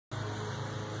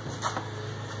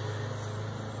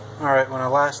Alright, when I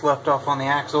last left off on the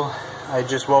axle, I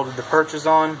just welded the perches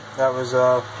on. That was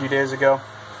a few days ago.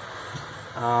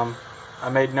 I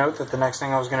made note that the next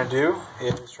thing I was going to do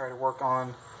is try to work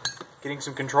on getting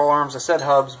some control arms. I said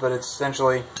hubs, but it's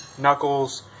essentially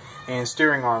knuckles and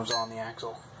steering arms on the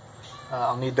axle.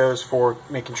 I'll need those for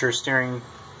making sure steering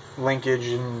linkage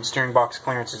and steering box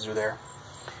clearances are there.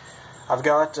 I've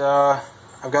got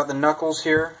the knuckles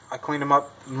here. I cleaned them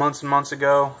up months and months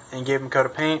ago and gave them a coat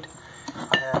of paint.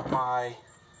 I have my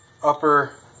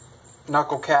upper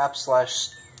knuckle caps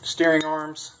 / steering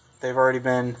arms. They've already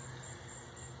been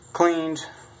cleaned,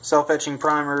 self-etching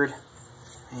primered,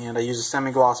 and I use a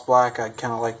semi-gloss black. I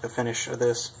kind of like the finish of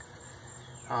this.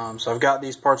 So I've got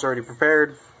these parts already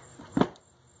prepared.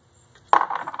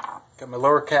 Got my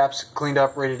lower caps cleaned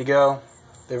up, ready to go.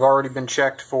 They've already been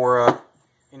checked for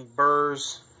any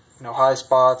burrs, no high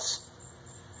spots,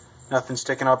 nothing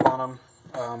sticking up on them.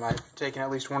 I've taken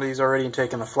at least one of these already and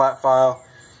taken the flat file,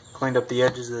 cleaned up the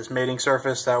edges of this mating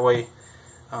surface. That way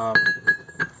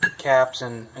caps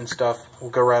and stuff will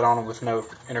go right on them with no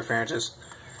interferences.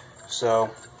 So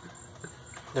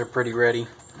they're pretty ready.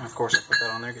 And of course I put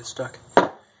that on there, get stuck.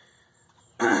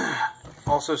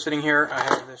 Also sitting here I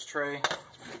have this tray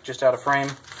just out of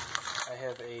frame. I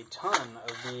have a ton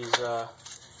of these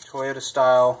Toyota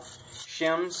style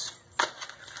shims.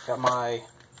 Got my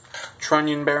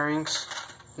trunnion bearings,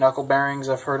 knuckle bearings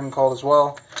I've heard them called as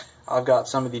well. I've got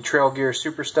some of the Trail Gear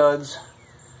super studs.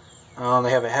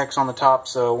 They have a hex on the top,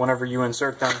 so whenever you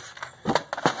insert them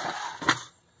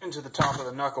into the top of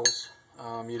the knuckles,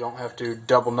 you don't have to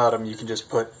double nut them. You can just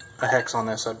put a hex on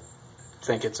this. I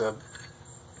think it's a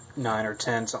 9 or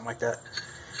 10, something like that.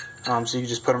 So you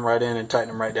just put them right in and tighten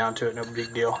them right down to it, no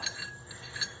big deal.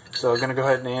 So I'm going to go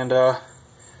ahead and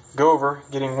go over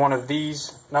getting one of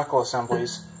these knuckle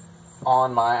assemblies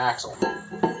on my axle.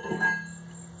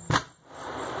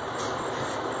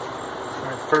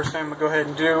 Alright, the first thing I'm going to go ahead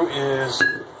and do is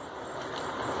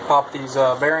pop these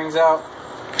bearings out.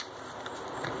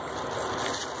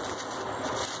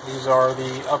 These are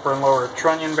the upper and lower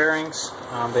trunnion bearings.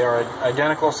 They are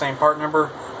identical, same part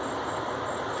number.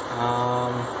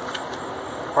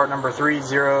 Part number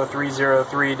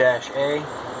 30303-A.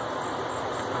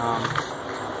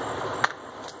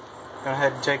 Go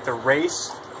ahead and take the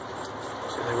race.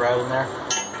 See, they're right in there.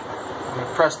 I'm going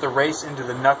to press the race into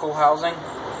the knuckle housing.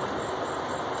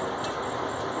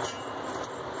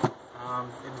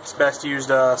 It's best to use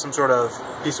some sort of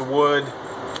piece of wood,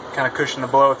 kind of cushion the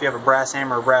blow. If you have a brass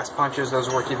hammer or brass punches, those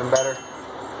work even better.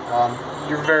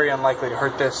 You're very unlikely to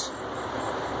hurt this,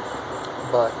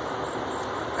 but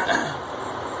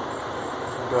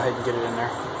go ahead and get it in there.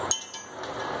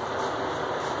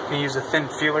 You can use a thin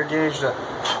feeler gauge to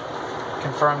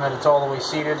confirm that it's all the way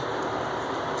seated.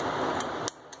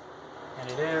 And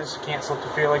it is. Can't slip the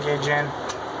feeler gauge in.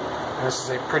 And this is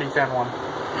a pretty thin one.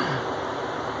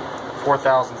 4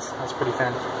 thousandths. That's pretty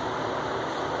thin.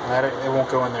 And it won't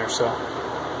go in there, so.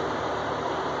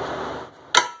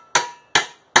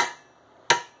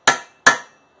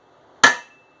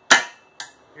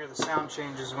 Hear the sound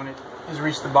changes when it has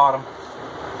reached the bottom.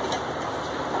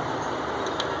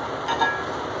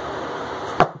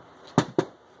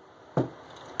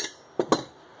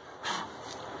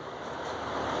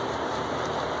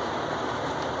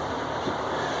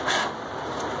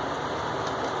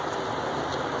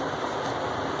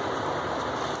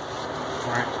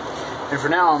 Alright, and for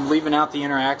now I'm leaving out the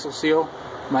inner axle seal.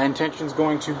 My intention is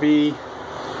going to be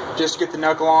just to get the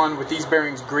knuckle on with these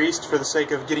bearings greased for the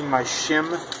sake of getting my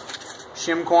shim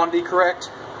quantity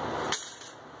correct.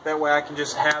 That way I can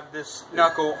just have this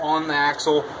knuckle on the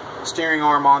axle, steering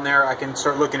arm on there. I can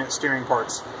start looking at steering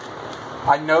parts.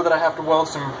 I know that I have to weld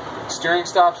some steering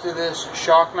stops to this,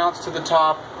 shock mounts to the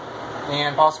top,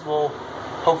 and possible,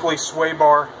 hopefully, sway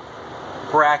bar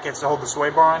brackets to hold the sway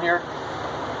bar on here.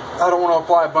 I don't want to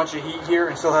apply a bunch of heat here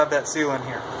and still have that seal in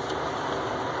here.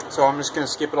 So I'm just going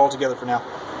to skip it all together for now.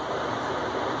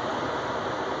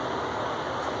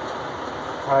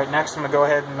 Alright, next I'm going to go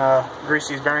ahead and grease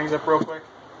these bearings up real quick.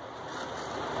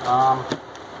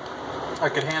 I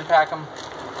could hand pack them.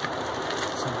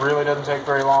 This really doesn't take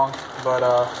very long, but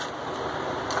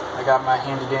I got my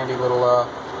handy dandy little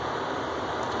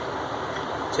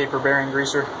taper bearing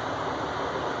greaser.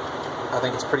 I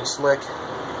think it's pretty slick.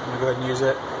 I'm going to go ahead and use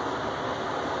it.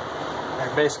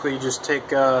 Right, basically you just take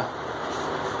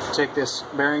this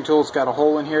bearing tool. It's got a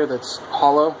hole in here that's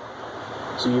hollow.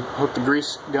 So you hook the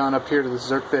grease gun up here to the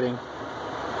Zerk fitting,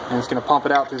 and it's going to pump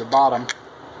it out through the bottom.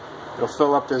 It'll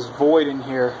fill up this void in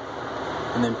here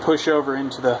and then push over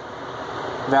into the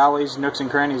valleys, nooks, and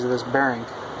crannies of this bearing.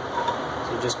 So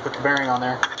So you just put the bearing on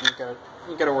there. You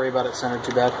ain't gotta worry about it centered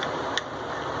too bad.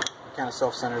 It kind of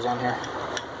self-centers on here.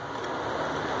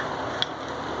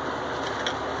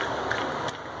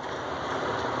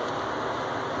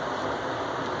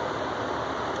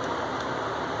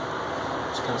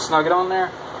 Just kind of snug it on there.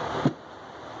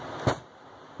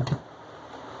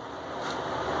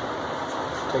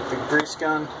 Take the grease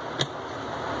gun.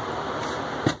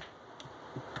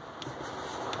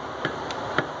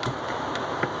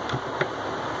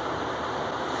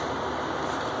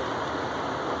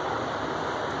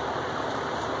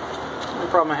 The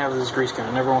problem I have with this grease gun,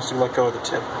 it never wants to let go of the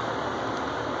tip.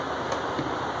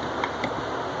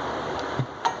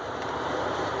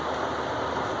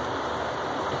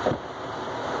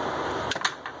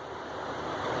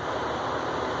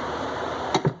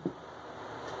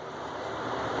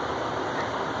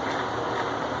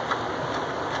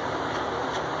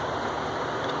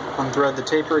 Unthread the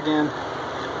taper again,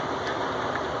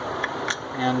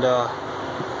 and I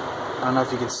don't know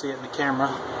if you can see it in the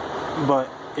camera, but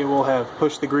it will have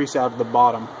pushed the grease out of the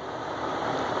bottom.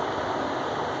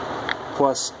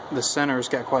 Plus the center's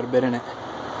got quite a bit in it,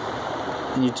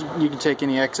 and you can take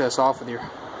any excess off with your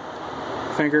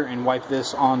finger and wipe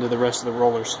this onto the rest of the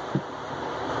rollers.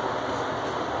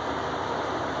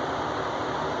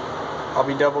 I'll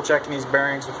be double checking these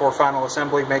bearings before final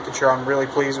assembly, making sure I'm really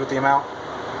pleased with the amount.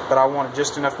 But I wanted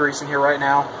just enough grease in here right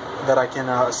now that I can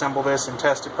assemble this and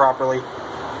test it properly.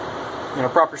 You know,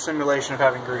 proper simulation of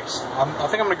having grease. I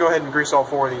think I'm going to go ahead and grease all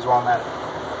 4 of these while I'm at it.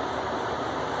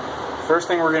 First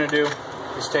thing we're going to do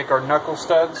is take our knuckle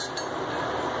studs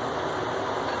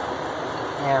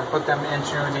and put them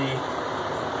into the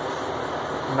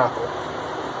knuckle.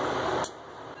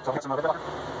 So I'll get some of it.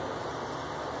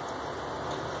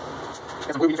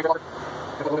 Get some glue, you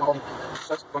all the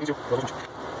studs going into those.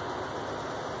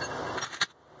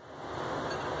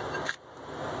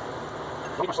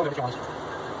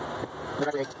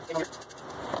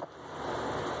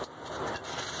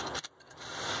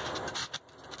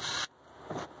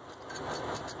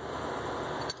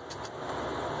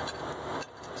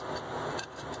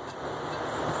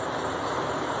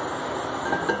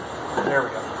 we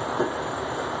go.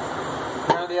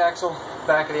 Front of the axle,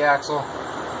 back of the axle,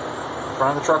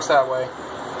 front of the truck's that way.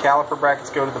 Caliper brackets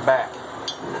go to the back.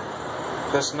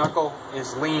 This knuckle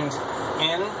is leaned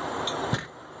in,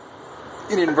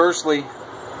 and inversely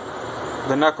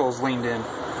the knuckle is leaned in.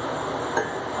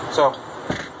 So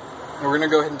we're going to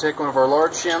go ahead and take one of our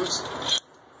large shims,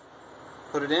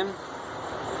 put it in,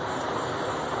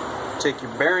 take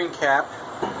your bearing cap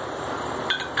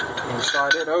and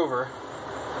slide it over,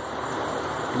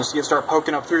 and you see it start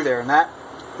poking up through there. And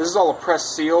this is all a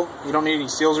pressed seal. You don't need any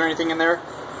seals or anything in there.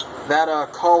 That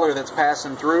collar that's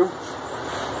passing through,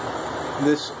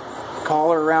 this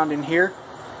collar around in here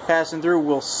passing through,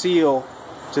 will seal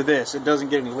to this. It doesn't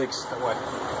get any leaks that way.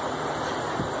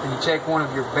 And you take one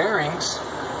of your bearings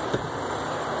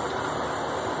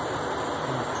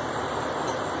and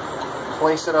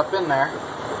place it up in there.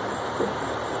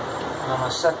 And I'm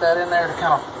going to set that in there to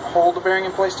kind of hold the bearing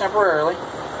in place temporarily.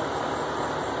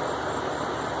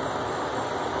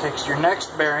 Takes your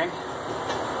next bearing,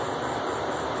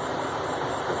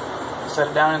 set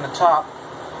it down in the top.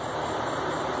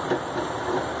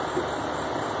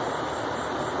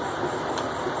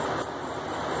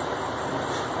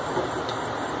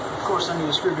 Of course I need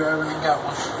a screwdriver and I ain't got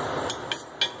one.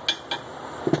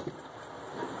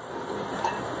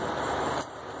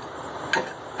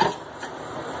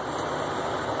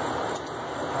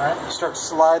 Alright, start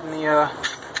sliding the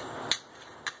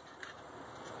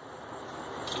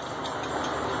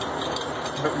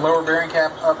lower bearing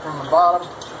cap up from the bottom.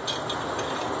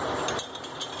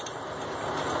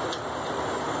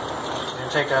 Then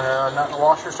take a nut and a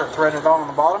washer, start threading it on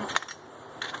the bottom.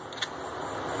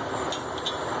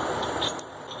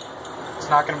 It's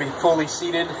not going to be fully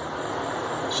seated,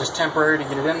 it's just temporary to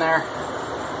get it in there.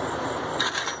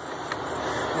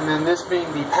 And then this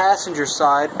being the passenger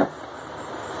side,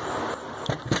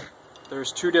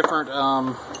 there's 2 different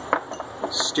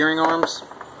steering arms.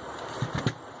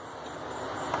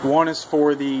 One is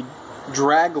for the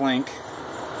drag link,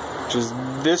 which is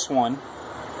this one.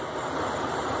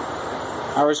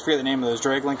 I always forget the name of those,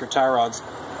 drag link or tie rods.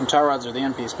 And tie rods are the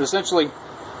end piece. But essentially,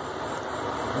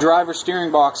 driver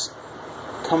steering box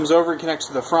comes over and connects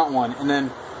to the front one, and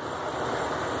then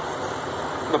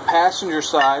the passenger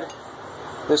side,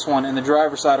 this one, and the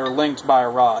driver side are linked by a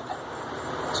rod.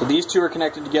 So these 2 are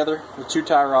connected together with 2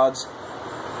 tie rods.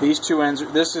 These 2 ends,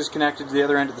 this is connected to the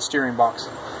other end of the steering box.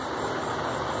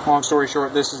 Long story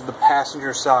short, this is the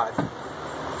passenger side,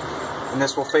 and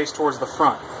this will face towards the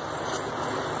front.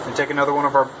 And take another one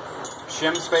of our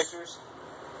shim spacers.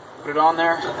 Put it on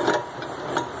there.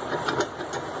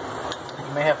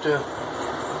 You may have to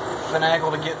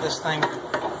finagle to get this thing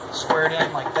squared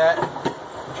in like that.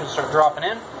 It should start dropping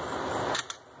in.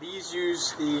 These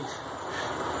use the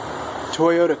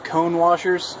Toyota cone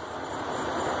washers.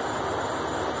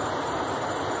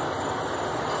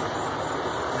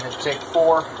 And just take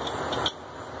 4,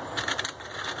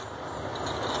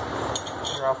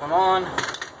 drop them on.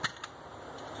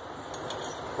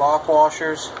 Lock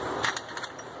washers.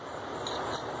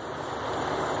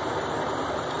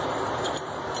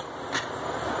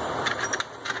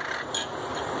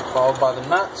 Followed by the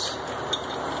nuts.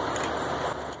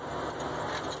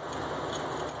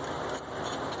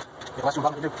 Okay, last one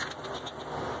I'm going to do.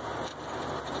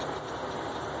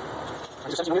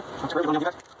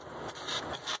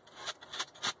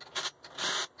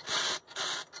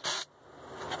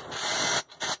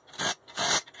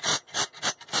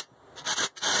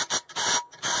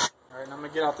 Alright, now I'm going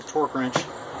to get out the torque wrench.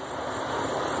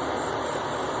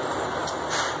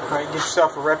 Alright, get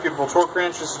yourself a reputable torque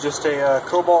wrench. This is just a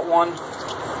Cobalt one.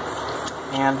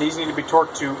 And these need to be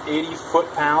torqued to 80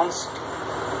 foot-pounds.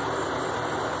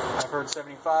 I've heard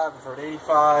 75, I've heard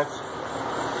 85.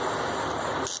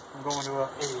 I'm going to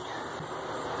 80.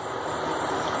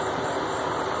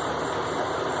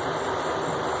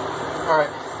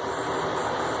 Alright.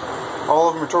 All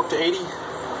of them are torqued to 80.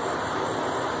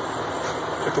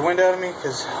 Took the wind out of me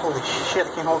because holy shit, I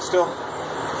can't hold still.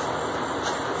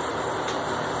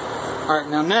 Alright,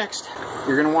 now next,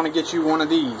 you're going to want to get you one of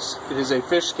these. It is a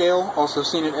fish scale, also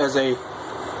seen it as a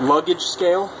luggage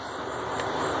scale.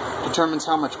 Determines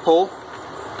how much pull.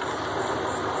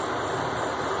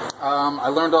 I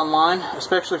learned online,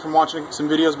 especially from watching some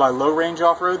videos by Low Range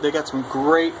Off-Road. They got some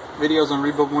great videos on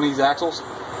rebuilding one of these axles.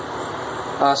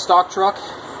 Stock truck.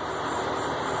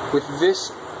 With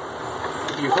this,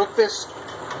 if you hook this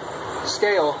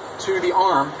scale to the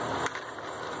arm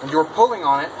and you're pulling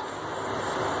on it,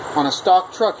 on a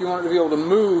stock truck, you want it to be able to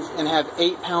move and have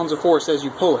 8 pounds of force as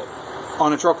you pull it.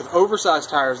 On a truck with oversized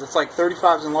tires, that's like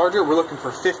 35s and larger, we're looking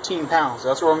for 15 pounds.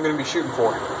 That's what I'm going to be shooting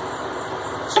for.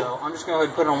 So I'm just going to go ahead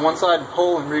and put it on one side and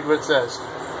pull and read what it says.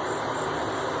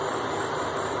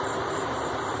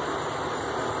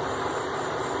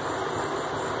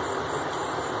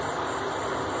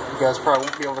 You guys probably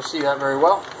won't be able to see that very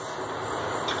well.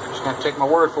 I'm just going to take my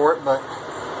word for it, but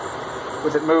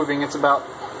with it moving, it's about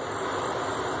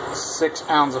 6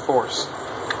 pounds of force.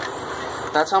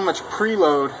 That's how much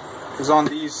preload is on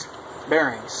these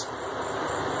bearings.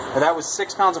 Now that was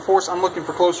 6 pounds of force. I'm looking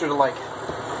for closer to like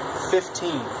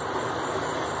 15.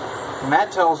 And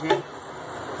that tells me,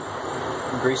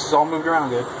 the grease is all moved around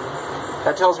good,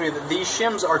 that tells me that these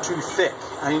shims are too thick.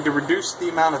 I need to reduce the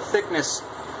amount of thickness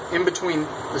in between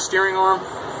the steering arm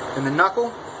and the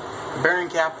knuckle, the bearing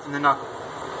cap and the knuckle.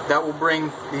 That will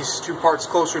bring these two parts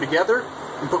closer together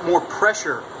and put more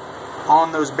pressure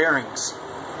on those bearings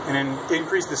and then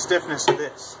increase the stiffness of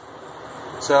this.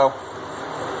 So,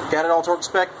 got it all torque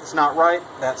spec, it's not right,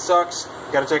 that sucks.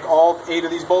 Got to take all 8 of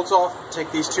these bolts off,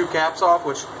 take these 2 caps off,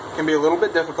 which can be a little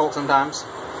bit difficult sometimes.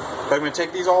 But I'm going to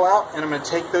take these all out, and I'm going to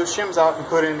take those shims out and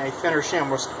put in a thinner shim.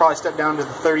 We'll probably step down to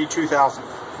the 32,000.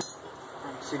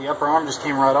 See, the upper arm just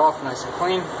came right off, nice and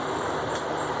clean.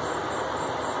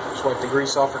 Just wipe the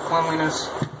grease off for cleanliness.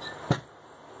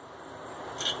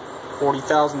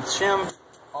 40,000th shim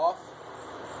off.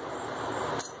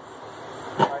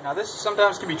 Alright, now this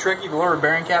sometimes can be tricky. The lower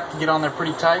bearing cap can get on there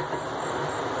pretty tight.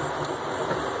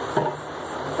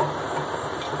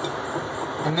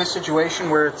 In this situation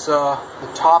where it's the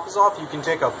top is off, you can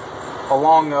take a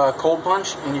long cold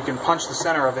punch and you can punch the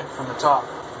center of it from the top.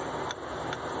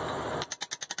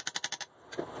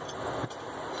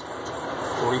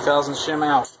 $40,000 shim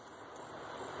out.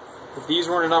 If these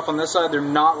weren't enough on this side, they're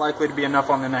not likely to be enough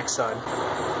on the next side.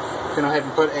 I'm going to go ahead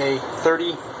and put a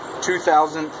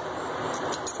 32,000th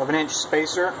of an inch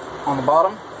spacer on the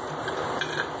bottom.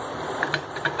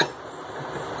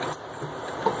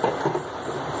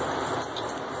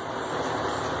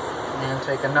 And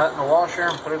take a nut and a washer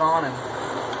and put it on, and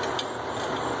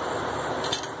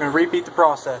I'm going to repeat the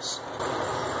process.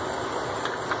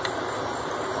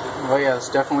 Oh yeah, it's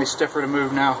definitely stiffer to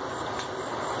move now.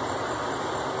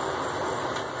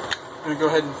 I'm going to go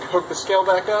ahead and hook the scale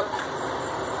back up.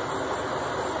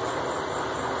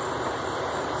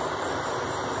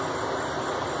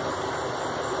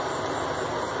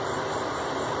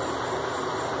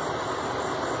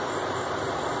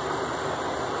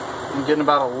 I'm getting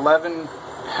about 11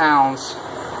 pounds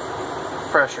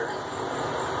pressure.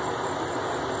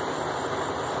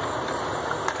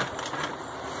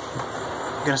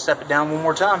 I'm going to step it down one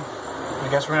more time.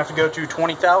 guess we're going to have to go to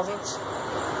 20 thousandths.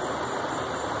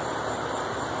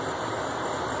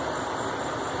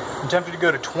 I'm tempted to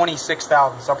go to 26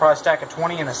 thousandths. I'll probably stack a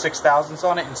 20 and a 6 thousandths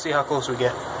on it and see how close we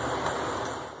get.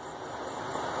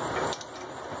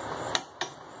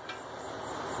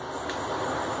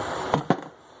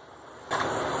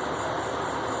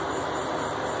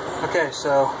 Okay,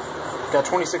 so got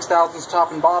 26 thousandths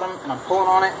top and bottom, and I'm pulling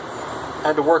on it. I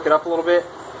had to work it up a little bit.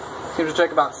 Seems to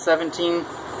take about 17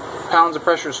 pounds of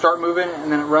pressure to start moving, and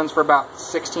then it runs for about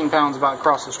 16 pounds about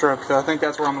across the stroke. So I think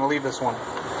that's where I'm going to leave this one.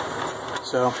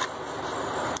 So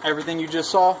everything you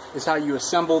just saw is how you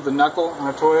assemble the knuckle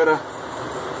on a Toyota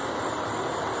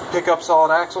pickup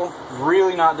solid axle.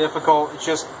 Really not difficult. It's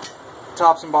just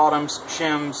tops and bottoms,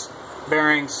 shims,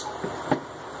 bearings,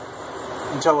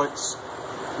 until it's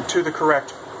to the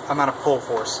correct amount of pull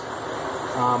force.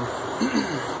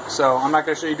 So I'm not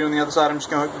going to show you doing the other side. I'm just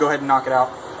going to go ahead and knock it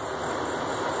out.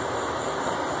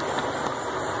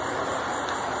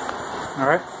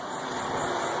 Alright,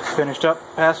 finished up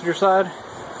passenger side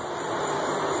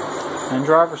and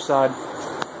driver's side.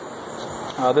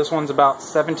 This one's about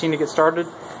 17 to get started,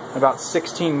 about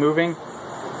 16 moving.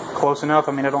 Close enough.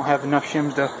 I mean, I don't have enough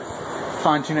shims to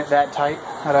fine tune it that tight.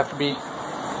 I'd have to be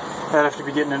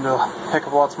getting into a heck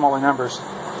of a lot smaller numbers.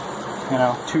 You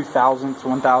know, 2 thousandths,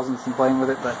 1 thousandths and playing with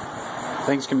it, but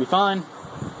things can be fine.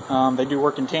 They do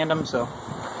work in tandem, so.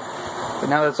 But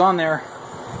now that it's on there,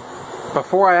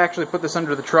 before I actually put this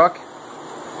under the truck,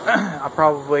 I'll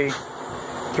probably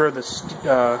throw the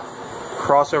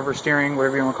crossover steering,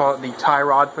 whatever you want to call it, the tie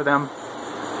rod for them.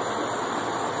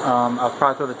 I'll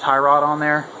probably throw the tie rod on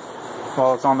there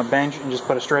while it's on the bench and just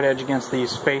put a straight edge against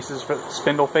these faces, for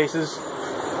spindle faces,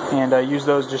 and use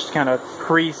those just to kind of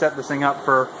pre-set this thing up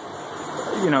for,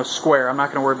 you know, square. I'm not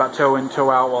going to worry about toe in,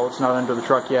 toe out while it's not under the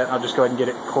truck yet. I'll just go ahead and get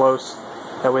it close.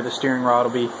 That way the steering rod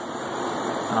will be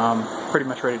pretty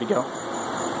much ready to go.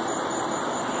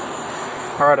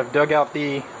 Alright, I've dug out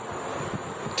the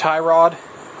tie rod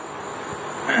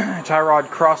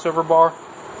crossover bar.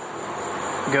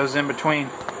 It goes in between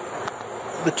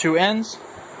the two ends.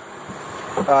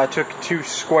 I took 2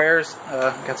 squares,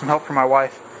 got some help from my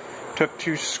wife. Took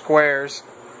 2 squares,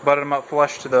 butted them up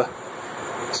flush to the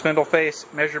spindle face,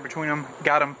 measured between them,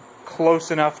 got them close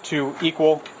enough to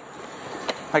equal.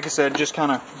 Like I said, just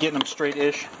kind of getting them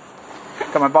straight-ish.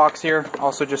 Got my box here,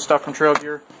 also just stuff from Trail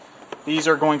Gear. These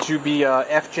are going to be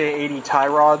FJ80 tie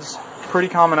rods. Pretty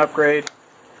common upgrade,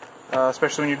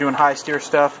 especially when you're doing high steer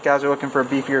stuff. Guys are looking for a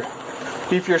beefier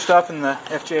stuff, and the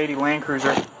FJ80 Land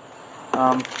Cruiser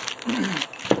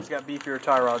it's got beefier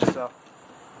tie rods. So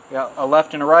got a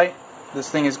left and a right.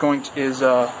 This thing is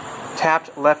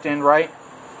tapped left and right.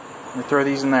 We throw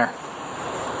these in there.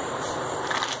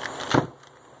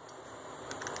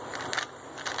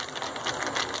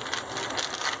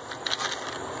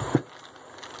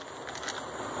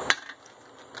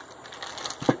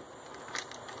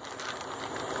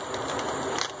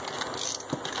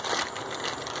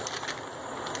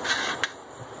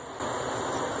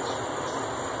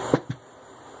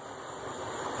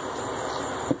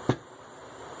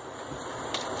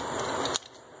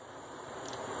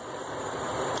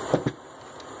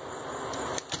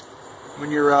 When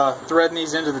you're threading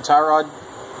these into the tie rod,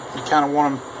 you kind of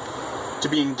want them to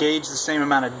be engaged the same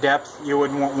amount of depth. You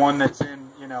wouldn't want one that's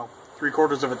in, you know,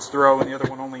 3/4 of its throw and the other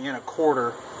one only in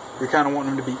 1/4. You kind of want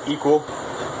them to be equal.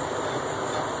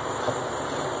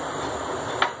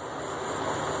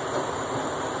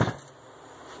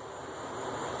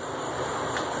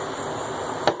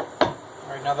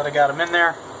 Alright, now that I got them in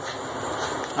there,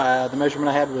 the measurement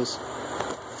I had was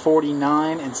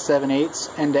 49 7/8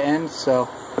 end to end, so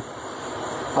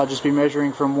I'll just be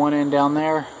measuring from one end down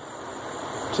there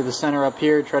to the center up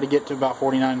here, try to get to about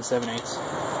 49 7/8.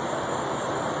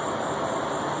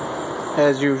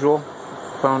 As usual,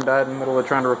 phone died in the middle of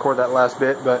trying to record that last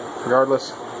bit, but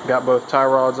regardless, got both tie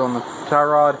rods on the tie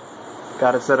rod,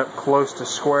 got it set up close to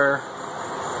square,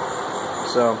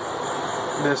 so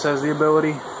this has the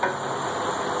ability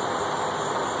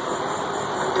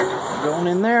going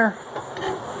in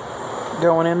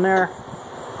there,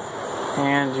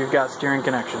 and you've got steering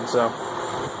connection. So I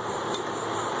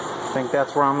think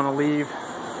that's where I'm going to leave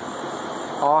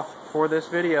off for this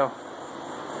video.